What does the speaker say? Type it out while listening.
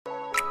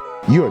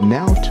You are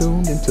now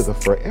tuned into the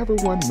Forever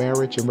One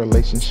Marriage and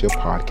Relationship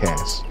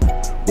Podcast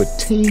with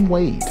Team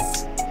Wade.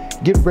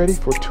 Get ready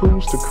for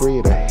tools to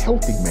create a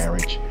healthy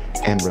marriage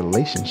and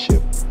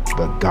relationship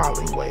the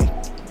godly way.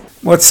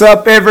 What's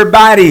up,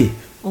 everybody?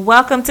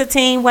 Welcome to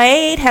Team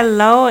Wade.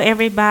 Hello,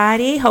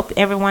 everybody. Hope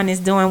everyone is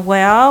doing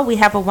well. We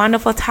have a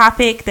wonderful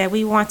topic that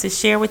we want to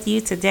share with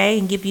you today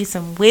and give you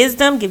some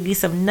wisdom, give you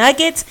some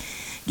nuggets,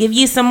 give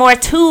you some more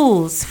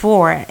tools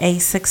for a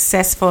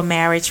successful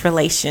marriage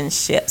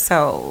relationship.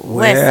 So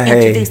let's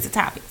introduce the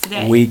topic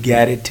today. We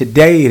got it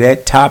today.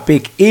 That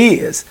topic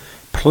is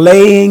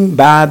playing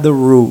by the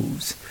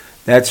rules.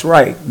 That's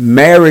right.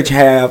 Marriage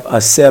have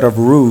a set of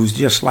rules,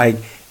 just like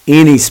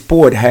any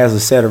sport has a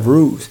set of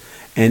rules.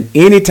 And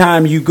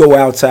anytime you go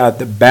outside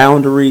the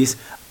boundaries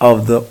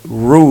of the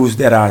rules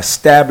that are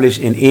established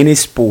in any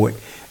sport,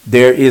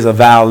 there is a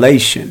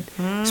violation.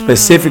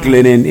 Specifically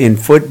in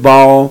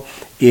football,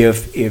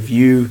 if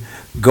you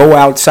go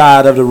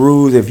outside of the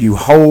rules, if you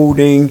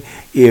holding,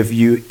 if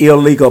you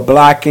illegal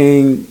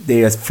blocking,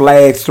 there's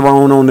flags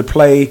thrown on the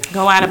play.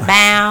 Go out of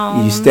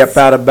bounds. You step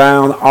out of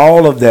bounds,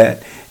 all of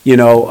that,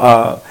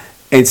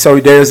 and so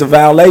there's a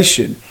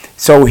violation.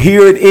 So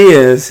here it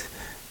is,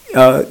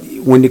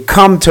 when it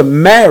comes to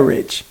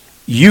marriage,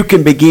 you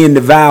can begin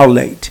to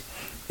violate.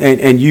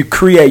 And you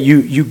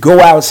go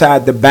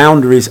outside the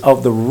boundaries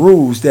of the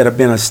rules that have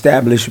been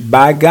established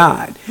by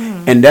God.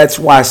 And that's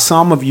why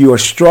some of you are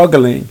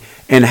struggling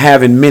and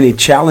having many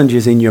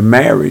challenges in your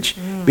marriage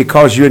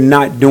because you're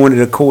not doing it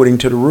according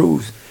to the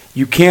rules.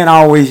 You can't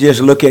always just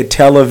look at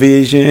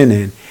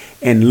television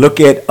and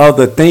look at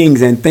other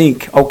things and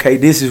think, okay,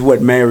 this is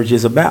what marriage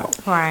is about.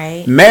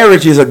 Right.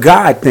 Marriage is a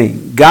God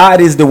thing.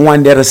 God is the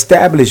one that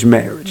established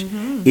marriage.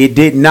 It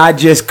did not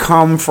just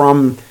come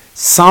from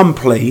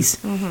someplace.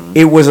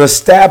 It was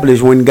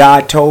established when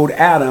God told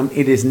Adam,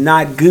 it is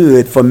not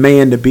good for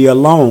man to be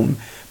alone,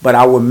 but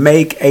I will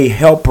make a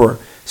helper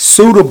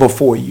suitable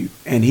for you.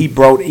 And he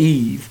brought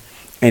Eve,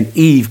 and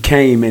Eve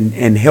came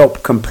and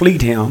helped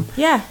complete him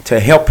to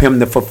help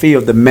him to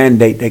fulfill the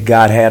mandate that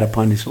God had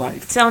upon his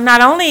life. So not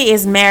only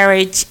is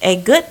marriage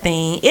a good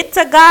thing, it's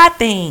a God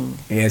thing.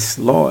 Yes,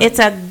 Lord. It's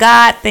a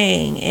God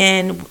thing,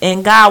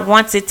 and God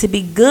wants it to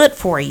be good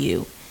for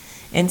you.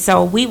 And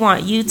so we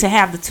want you to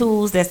have the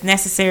tools that's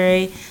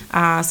necessary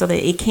so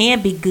that it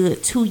can be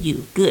good to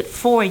you, good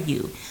for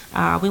you.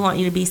 We want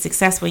you to be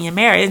successful in your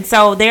marriage. And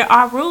so there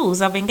are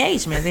rules of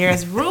engagement.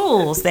 There's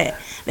rules that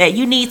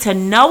you need to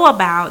know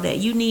about, that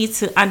you need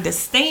to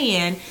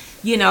understand,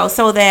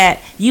 so that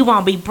you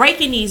won't be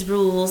breaking these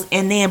rules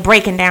and then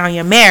breaking down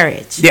your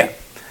marriage. Yeah.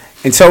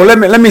 And so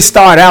let me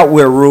start out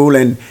with a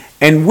rule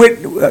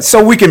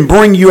so we can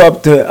bring you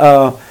up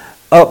to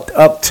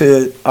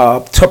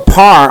to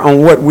par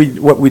on what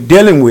we're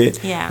dealing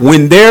with. Yeah.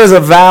 When there's a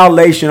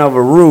violation of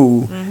a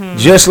rule,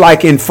 just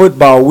like in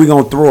football, we're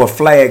gonna throw a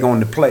flag on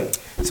the play.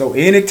 So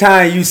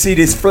anytime you see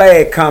this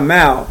flag come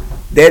out,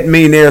 that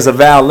means there's a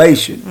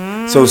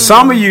violation. So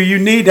some of you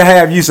need to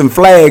have you some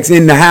flags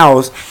in the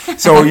house,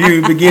 so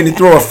you begin to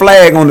throw a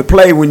flag on the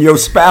play when your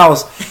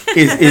spouse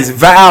is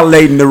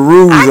violating the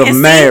rules of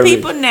marriage. I can see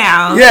people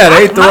now. Yeah,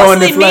 they throwing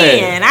the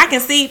flag. Men. I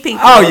can see people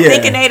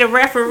thinking they the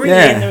referee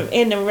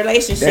in the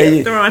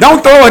relationship.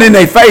 Don't throw it in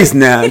their face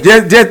now.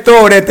 just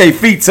throw it at their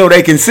feet so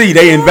they can see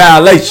they in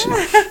violation.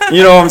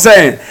 You know what I'm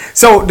saying?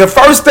 So the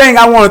first thing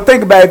I want to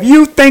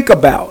think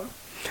about,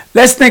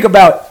 let's think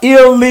about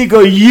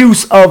illegal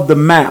use of the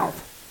mouth.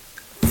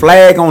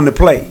 Flag on the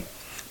play,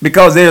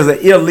 because there's an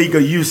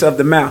illegal use of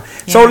the mouth.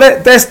 Yeah. So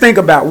let's think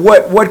about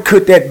what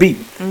could that be?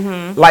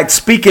 Like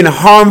speaking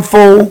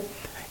harmful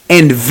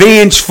and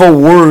vengeful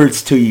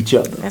words to each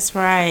other. That's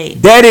right.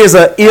 That is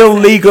an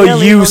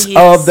illegal use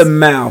of the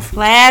mouth.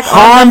 Flag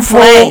harmful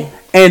on the play.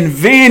 And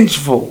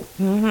vengeful.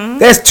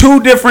 That's two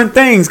different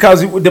things,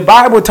 because the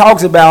Bible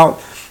talks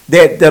about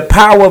that the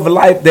power of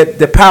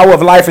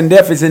life and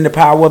death is in the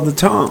power of the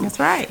tongue. That's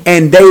right.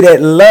 And they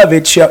that love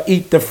it shall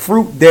eat the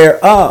fruit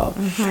thereof.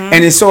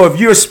 And so if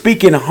you're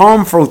speaking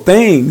harmful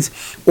things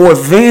or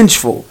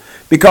vengeful,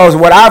 because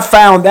what I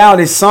found out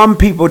is some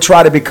people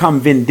try to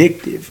become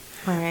vindictive,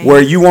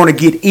 where you want to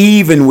get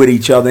even with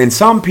each other, and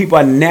some people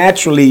are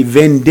naturally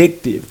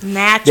vindictive.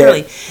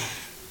 Naturally.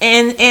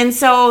 And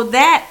so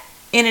that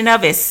in and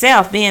of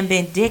itself, being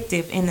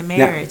vindictive in the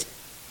marriage,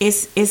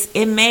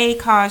 it may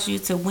cause you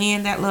to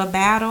win that little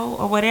battle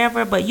or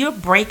whatever, but you're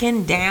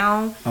breaking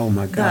down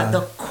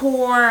the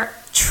core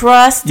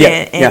trust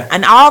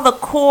and all the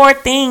core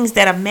things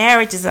that a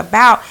marriage is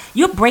about.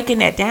 You're breaking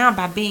that down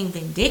by being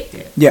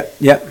vindictive.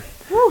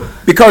 Whew.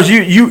 Because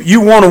you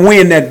want to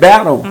win that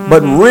battle,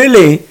 but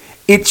really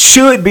it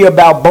should be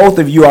about both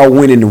of you are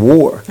winning the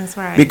war. That's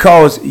right.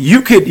 Because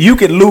you could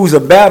lose a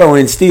battle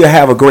and still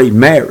have a great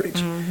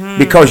marriage.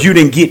 Because you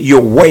didn't get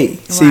your way.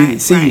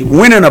 See,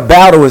 winning a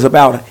battle is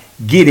about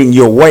getting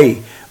your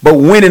way. But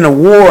winning a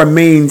war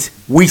means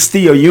we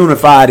still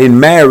unified in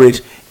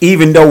marriage,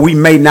 even though we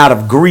may not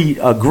have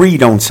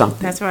agreed on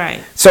something. That's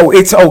right. So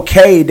it's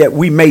okay that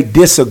we may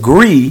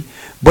disagree,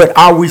 But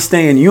are we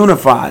staying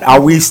unified? Are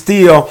we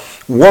still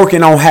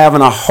working on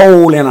having a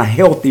whole and a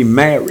healthy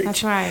marriage?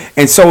 That's right.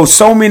 And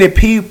so many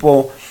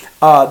people,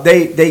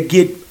 they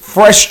get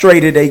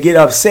frustrated, they get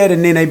upset,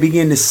 and then they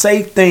begin to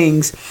say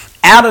things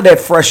out of that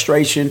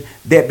frustration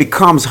that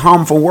becomes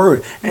harmful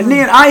words. And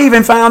then I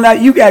even found out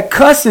you got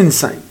cussing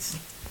saints.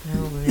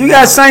 You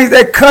got saints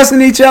that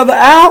cussing each other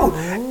out.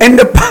 And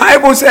the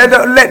Bible said,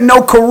 let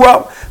no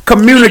corrupt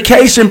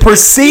communication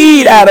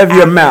proceed out of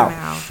your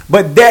mouth,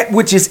 but that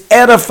which is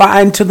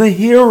edifying to the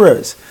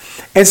hearers.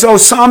 And so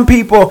some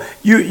people,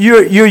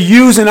 you're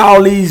using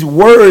all these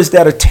words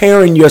that are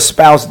tearing your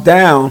spouse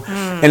down.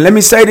 And let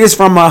me say this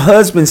from a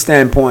husband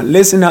standpoint.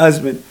 Listen,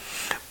 husband,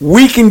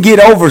 we can get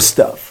over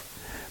stuff,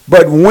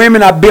 but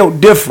women are built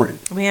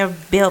different. We are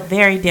built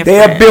very different. They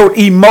are built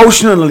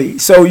emotionally.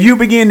 So you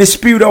begin to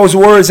spew those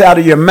words out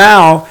of your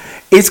mouth,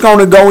 it's going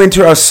to go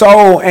into her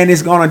soul and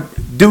it's going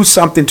to do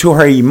something to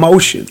her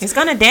emotions. It's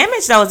going to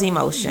damage those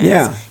emotions.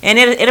 Yeah. And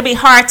it'll be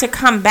hard to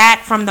come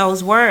back from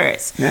those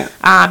words.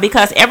 Yeah.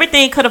 Because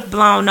everything could have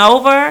blown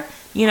over.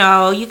 You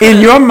know, you could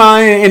in your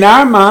mind, in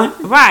our mind.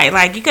 Right.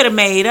 Like you could have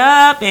made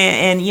up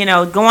and, you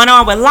know, going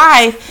on with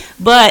life.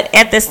 But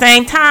at the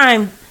same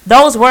time,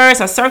 those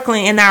words are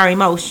circling in our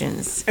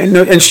emotions.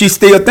 And she's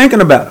still thinking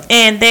about it.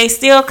 And they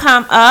still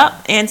come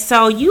up. And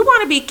so you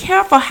want to be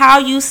careful how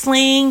you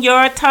sling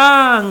your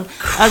tongue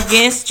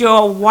against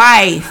your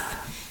wife.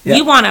 Yeah.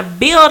 You want to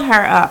build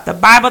her up. The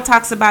Bible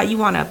talks about you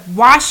want to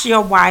wash your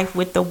wife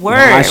with the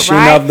word, washing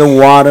right? of the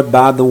water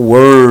by the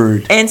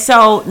word. And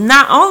so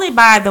not only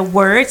by the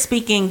word,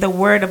 speaking the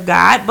word of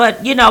God,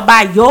 but, you know,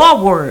 by your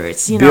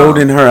words, you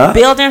building her up.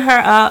 Building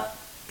her up,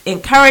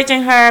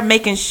 encouraging her,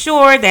 making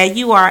sure that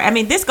you are, I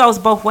mean, this goes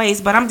both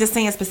ways, but I'm just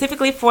saying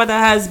specifically for the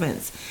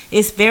husbands.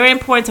 It's very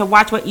important to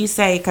watch what you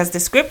say because the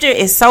scripture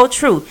is so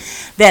true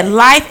that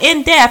life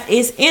and death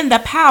is in the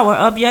power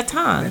of your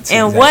tongue. That's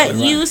and exactly what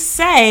right. You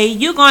say,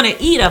 you're going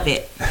to eat of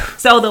it.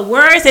 So the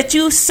words that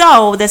you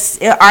sow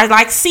are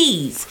like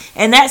seeds.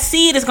 And that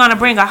seed is going to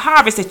bring a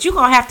harvest that you're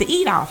going to have to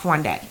eat off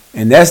one day.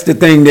 And that's the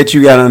thing that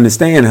you got to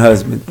understand,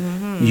 husband.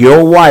 Mm-hmm.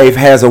 Your wife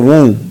has a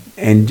womb.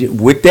 And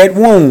with that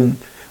womb,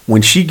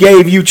 when she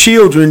gave you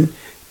children,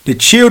 the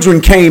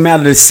children came out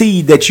of the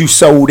seed that you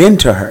sowed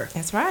into her.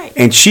 That's right.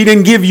 And she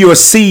didn't give you a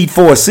seed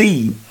for a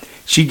seed.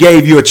 She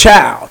gave you a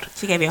child.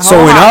 She gave you a whole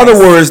So in harvest.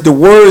 other words, the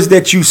words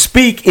that you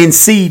speak in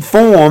seed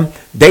form,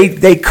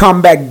 they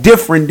come back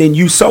different than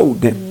you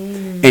sowed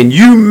them. And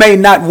you may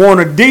not want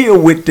to deal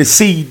with the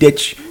seed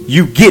that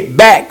you get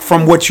back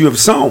from what you have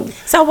sown.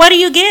 So what are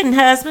you getting,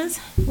 husbands?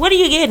 What are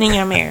you getting in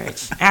your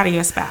marriage out of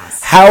your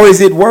spouse? How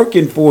is it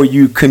working for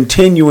you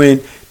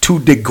continuing to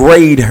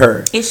degrade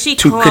her? Is she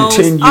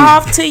closed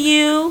off to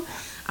you?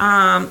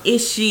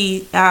 Is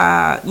she,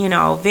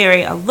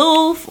 very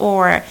aloof,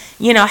 or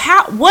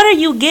what are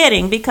you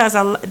getting? Because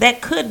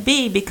that could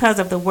be because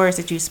of the words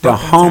that you spoke. The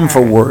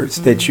harmful words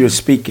that you're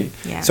speaking.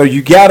 Yeah. So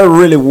you got to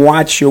really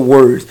watch your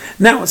words.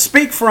 Now,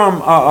 speak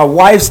from a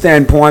wife's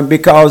standpoint,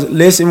 because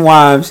listen,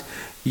 wives,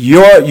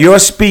 you're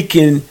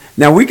speaking.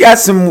 Now we got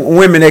some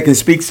women that can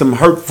speak some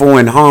hurtful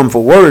and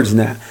harmful words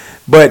now.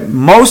 But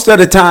most of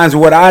the times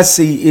what I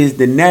see is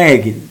the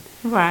nagging.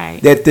 Right.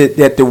 That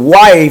the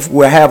wife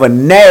will have a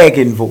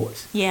nagging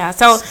voice. Yeah.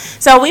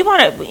 So we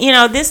want to,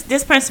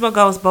 this principle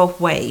goes both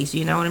ways.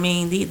 You know what I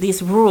mean?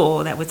 This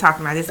rule that we're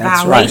talking about, this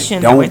That's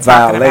violation right. that we're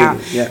talking about.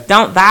 It. Yeah.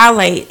 Don't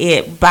violate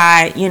it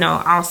by,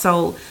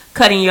 also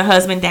cutting your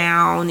husband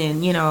down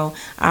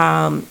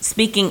and,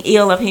 speaking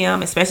ill of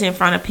him, especially in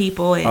front of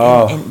people,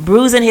 and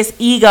bruising his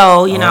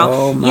ego,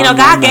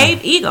 God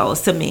gave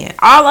egos to men.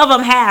 All of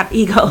them have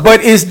egos.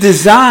 But it's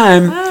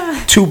designed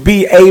to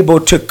be able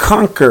to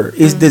conquer.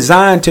 It's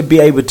designed to be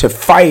able to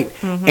fight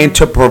and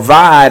to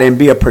provide and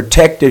be a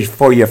protector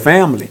for your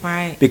family.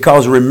 Right.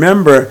 Because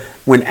remember,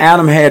 when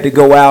Adam had to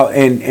go out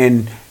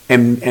and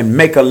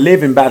make a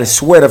living by the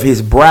sweat of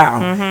his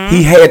brow,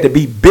 he had to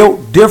be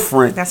built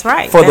different. That's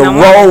right. For the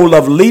role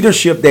of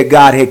leadership that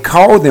God had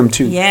called them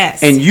to.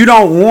 Yes. And you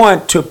don't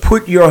want to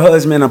put your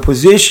husband in a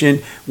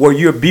position where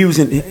you're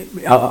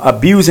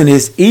abusing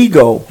his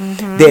ego,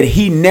 that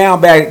he now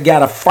got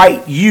to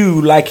fight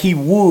you like he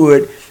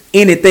would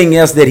anything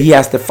else that he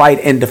has to fight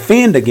and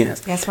defend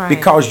against. That's right.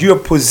 Because you're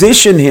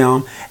positioning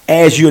him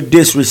as you're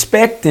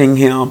disrespecting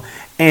him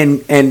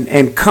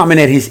and coming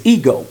at his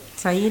ego.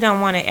 So you don't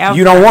want to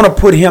You don't want to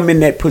put him in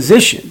that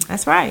position.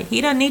 That's right.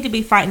 He doesn't need to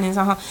be fighting his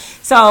own home.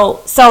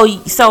 So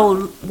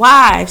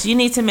wives, you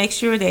need to make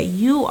sure that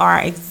you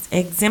are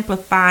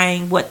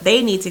exemplifying what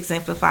they need to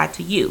exemplify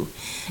to you.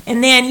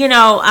 And then,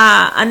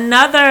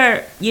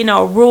 another,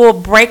 rule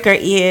breaker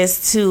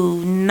is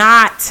to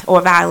not, or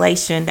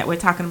violation that we're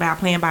talking about,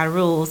 playing by the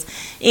rules,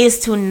 is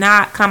to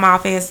not come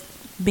off as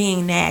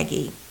being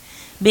naggy.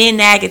 Being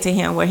nagging to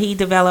him, where he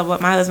developed what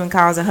my husband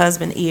calls a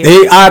husband ear.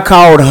 I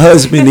called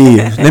husband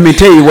ears. Let me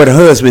tell you what a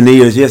husband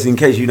is, just in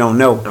case you don't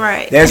know.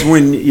 Right. That's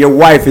when your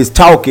wife is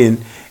talking,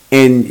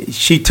 and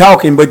she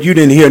talking, but you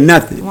didn't hear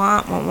nothing.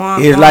 Womp, womp, womp,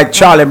 it's womp, like womp.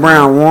 Charlie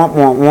Brown, womp,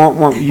 womp, womp,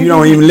 womp. You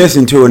don't even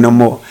listen to her no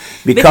more.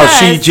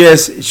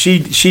 because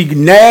she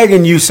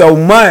nagging you so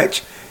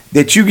much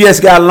that you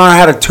just got to learn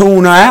how to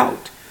tune her out.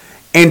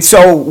 And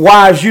so,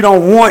 wives, you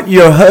don't want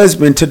your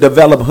husband to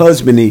develop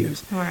husband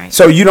ears. Right.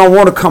 So you don't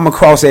want to come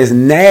across as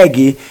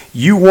naggy.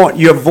 You want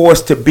your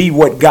voice to be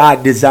what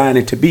God designed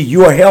it to be.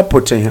 You're a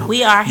helper to him.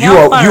 We are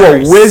helpers. You are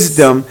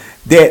wisdom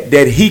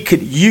that he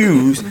could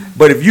use.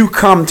 But if you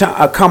come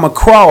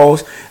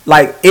across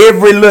like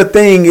every little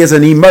thing is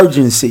an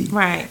emergency.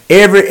 Right.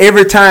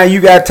 Every time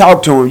you got to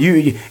talk to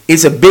him,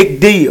 it's a big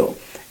deal.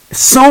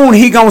 Soon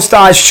he gonna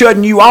start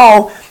shutting you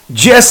off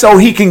just so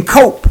he can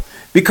cope.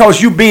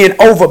 Because you being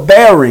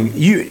overbearing,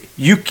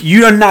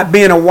 you're not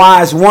being a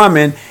wise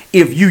woman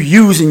if you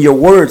using your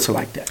words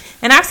like that.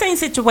 And I've seen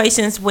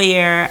situations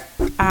where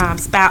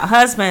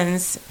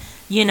husbands,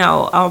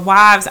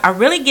 wives are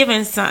really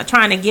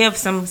trying to give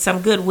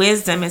some good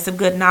wisdom and some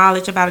good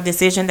knowledge about a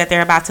decision that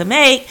they're about to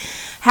make.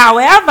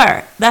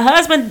 However, the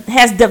husband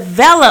has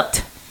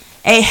developed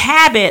a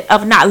habit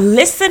of not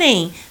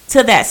listening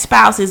to that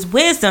spouse's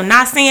wisdom.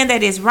 Not saying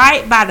that it's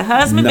right by the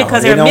husband,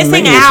 because they're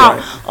missing out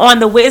on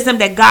the wisdom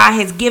that God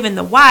has given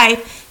the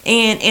wife,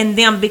 and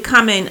them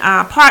becoming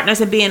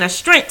partners and being a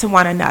strength to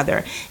one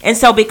another. And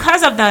so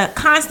because of the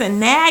constant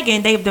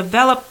nagging, they've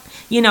developed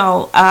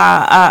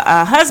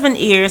husband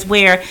ears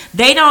where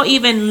they don't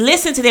even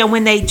listen to them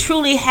when they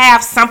truly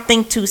have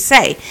something to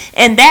say,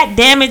 and that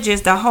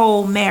damages the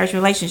whole marriage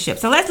relationship.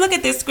 So let's look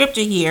at this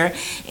scripture here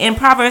in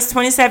Proverbs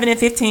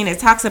 27:15. It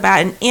talks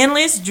about an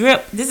endless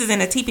drip. This is in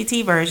a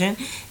TPT version,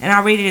 and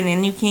I'll read it in the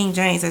New King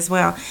James as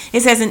well.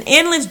 It says, an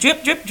endless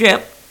drip, drip,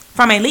 drip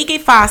from a leaky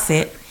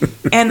faucet,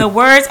 and the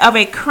words of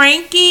a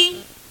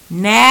cranky,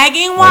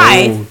 nagging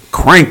wife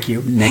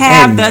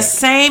have the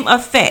same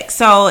effect.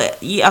 So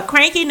a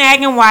cranky,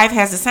 nagging wife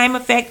has the same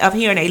effect of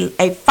hearing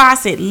a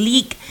faucet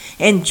leak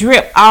and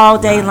drip all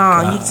day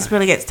long. God. You just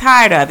really get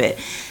tired of it.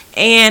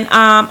 And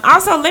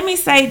also, let me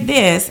say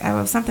this.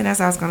 Something else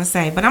I was going to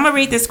say, but I'm going to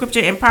read this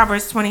scripture in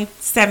Proverbs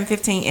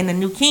 27:15 in the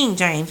New King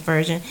James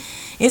Version.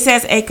 It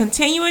says, a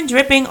continuing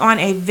dripping on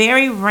a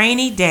very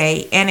rainy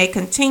day and a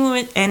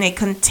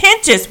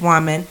contentious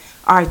woman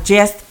are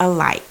just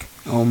alike.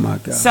 Oh my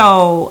God.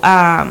 So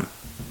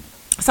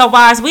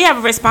wives, we have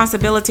a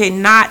responsibility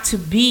not to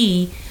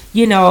be,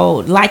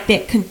 like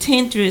that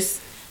contentious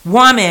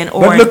woman,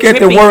 or but look at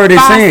the word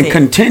it's saying,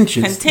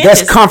 contentious.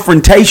 That's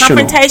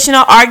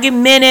confrontational,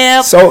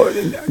 argumentative. So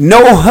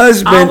no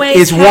husband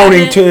is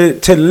wanting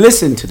to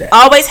listen to that.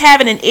 Always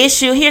having an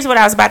issue. Here's what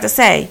I was about to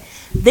say.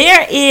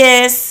 There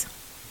is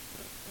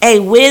a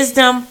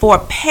wisdom for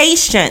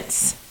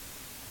patience,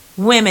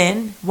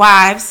 women,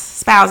 wives,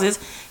 spouses,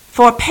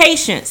 for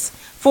patience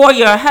for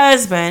your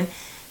husband,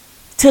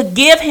 to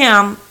give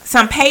him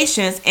some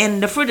patience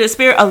and the fruit of the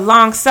spirit of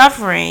long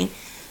suffering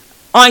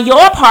on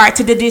your part,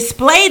 to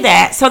display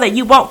that so that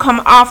you won't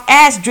come off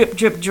as drip,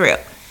 drip,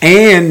 drip.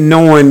 And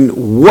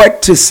knowing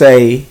what to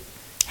say,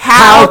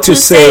 how to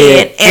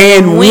say it,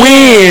 and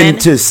when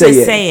to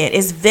say it.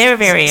 It's very,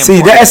 very important.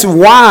 See, that's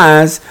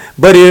wise.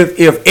 But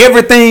if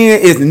everything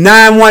is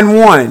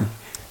 911,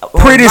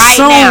 pretty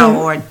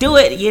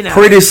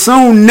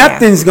soon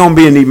nothing's gonna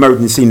be an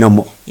emergency no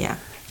more. Yeah.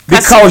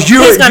 Because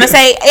he's going to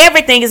say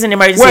everything is an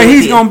emergency. Well,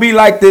 he's going to be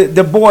like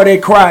the boy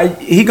that cried.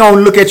 He's going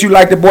to look at you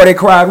like the boy that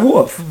cried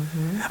wolf.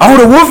 Mm-hmm. Oh,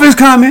 the wolf is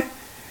coming.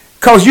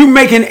 Because you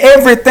making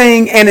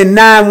everything in a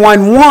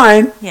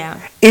 911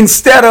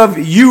 instead of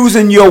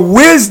using your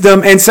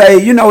wisdom and say,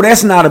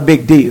 that's not a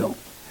big deal.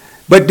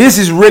 But this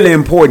is really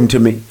important to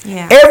me.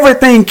 Yeah.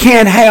 Everything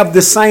can't have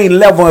the same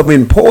level of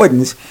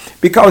importance,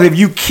 because if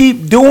you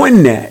keep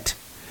doing that,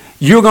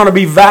 you're going to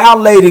be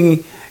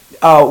violating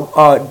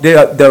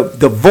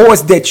the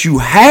voice that you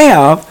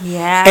have,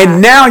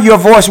 and now your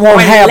voice won't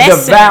have the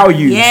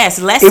value. Yes,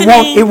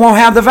 it won't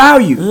have the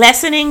value.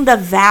 Lessening the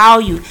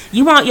value.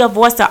 You want your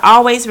voice to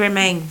always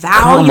remain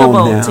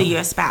valuable to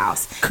your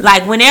spouse.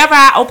 Like whenever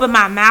I open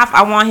my mouth,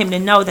 I want him to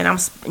know that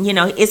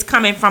it's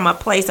coming from a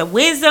place of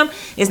wisdom.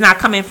 It's not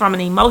coming from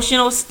an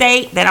emotional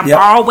state that I'm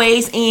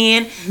always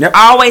in,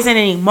 always in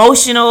an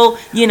emotional,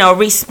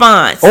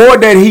 response. Or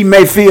that he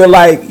may feel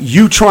like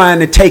you trying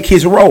to take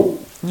his role.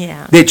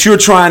 Yeah. That you're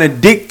trying to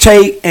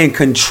dictate and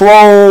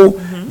control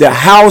the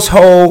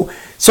household.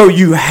 So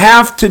you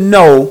have to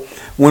know,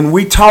 when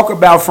we talk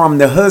about from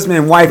the husband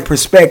and wife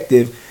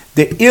perspective,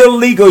 the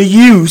illegal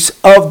use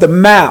of the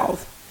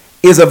mouth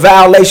is a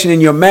violation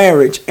in your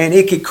marriage, and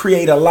it could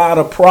create a lot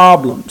of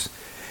problems.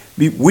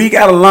 We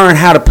got to learn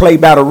how to play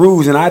by the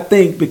rules. And I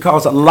think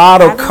because a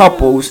lot of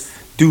couples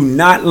do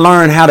not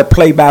learn how to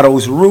play by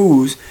those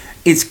rules,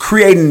 it's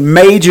creating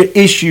major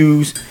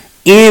issues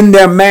in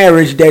their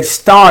marriage that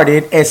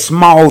started as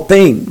small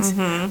things.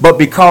 But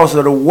because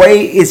of the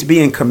way it's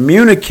being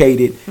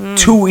communicated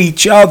to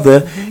each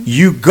other,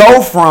 you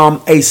go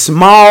from a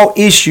small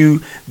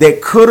issue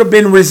that could have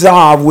been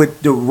resolved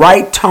with the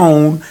right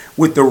tone,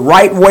 with the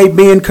right way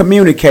being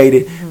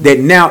communicated, that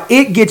now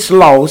it gets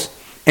lost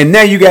And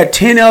now you got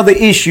 10 other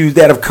issues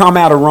that have come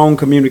out of wrong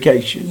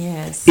communication.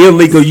 Yes.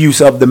 Illegal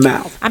use of the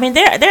mouth. I mean,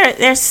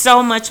 there's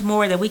so much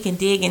more that we can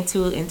dig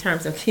into in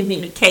terms of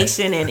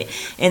communication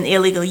and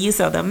illegal use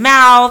of the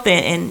mouth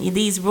and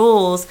these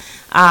rules.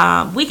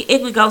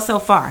 It would go so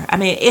far. I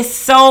mean, it's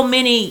so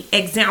many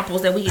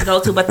examples that we can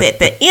go to. But at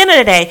the end of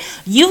the day,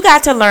 you've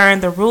got to learn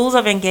the rules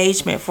of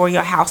engagement for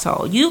your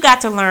household. You've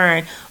got to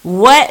learn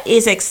what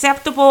is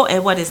acceptable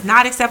and what is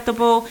not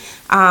acceptable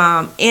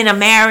in a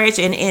marriage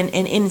and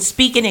in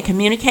speaking and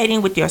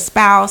communicating with your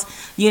spouse.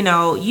 You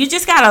know, you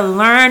just got to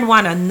learn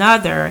one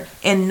another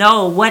and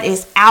know what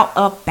is out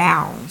of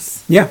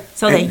bounds. Yeah.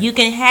 So that you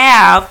can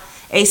have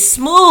a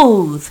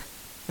smooth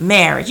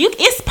marriage.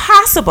 It's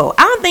possible.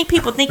 I don't think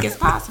people think it's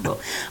possible,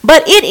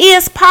 but it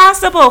is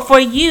possible for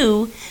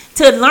you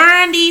to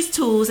learn these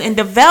tools and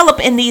develop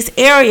in these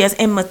areas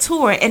and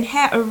mature and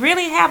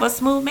really have a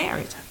smooth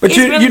marriage. But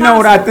you know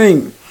what I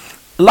think?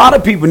 A lot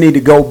of people need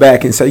to go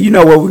back and say, you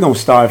know what, we're going to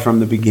start from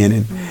the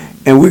beginning,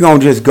 and we're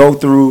going to just go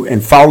through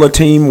and follow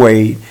Team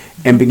Wade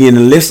and begin to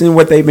listen to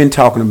what they've been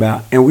talking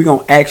about, and we're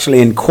going to actually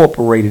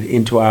incorporate it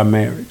into our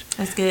marriage.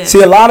 That's good.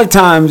 See, a lot of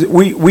times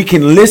we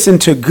can listen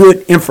to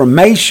good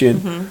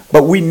information,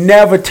 but we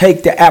never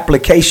take the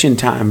application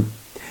time.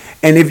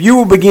 And if you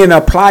will begin to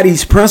apply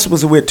these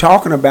principles that we're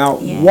talking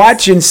about,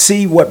 watch and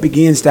see what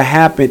begins to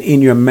happen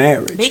in your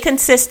marriage. Be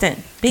consistent.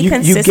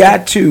 You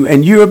got to.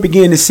 And you'll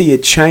begin to see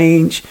it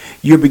change.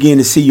 You'll begin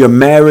to see your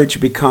marriage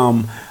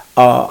become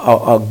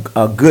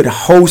a good,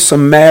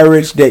 wholesome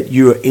marriage that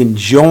you're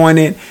enjoying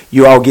it.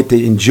 You all get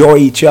to enjoy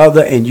each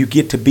other, and you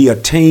get to be a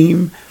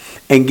team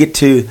and get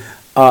to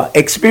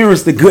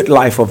experience the good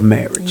life of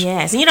marriage.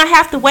 Yes, and you don't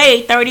have to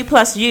wait 30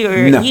 plus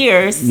years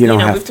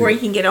before you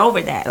can get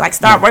over that. Like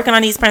start working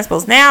on these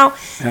principles now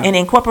and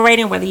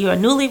incorporating, whether you're a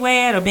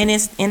newlywed or been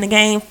in the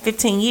game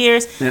 15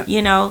 years,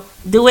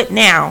 do it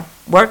now.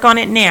 Work on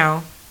it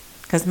now,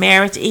 because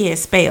marriage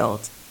is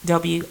spelled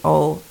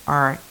WORK.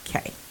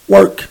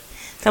 Work.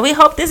 So we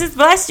hope this has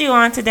blessed you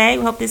on today.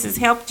 We hope this has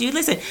helped you.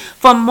 Listen,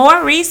 for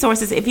more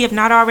resources, if you have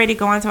not already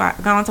gone to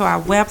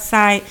our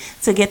website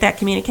to get that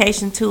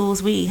communication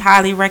tools, we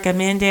highly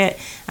recommend it.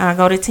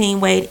 Go to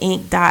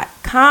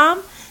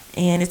teamwadeinc.com,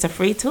 and it's a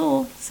free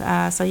tool,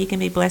 so you can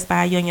be blessed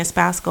by you and your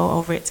spouse go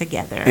over it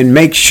together. And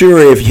make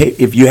sure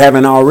if you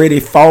haven't already,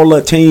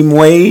 follow Team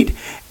Wade,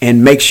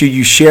 and make sure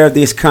you share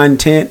this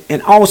content,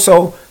 and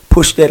also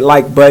push that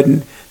like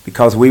button,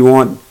 because we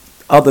want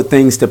other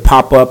things to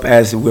pop up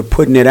as we're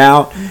putting it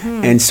out.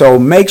 And so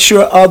make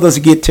sure others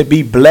get to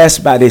be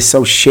blessed by this.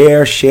 So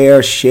share,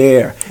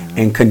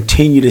 and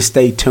continue to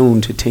stay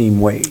tuned to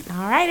Team Wade.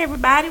 All right,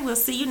 everybody. We'll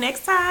see you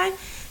next time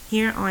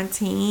here on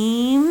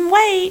Team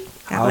Wade.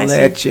 I'll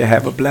let you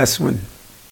have a blessed one.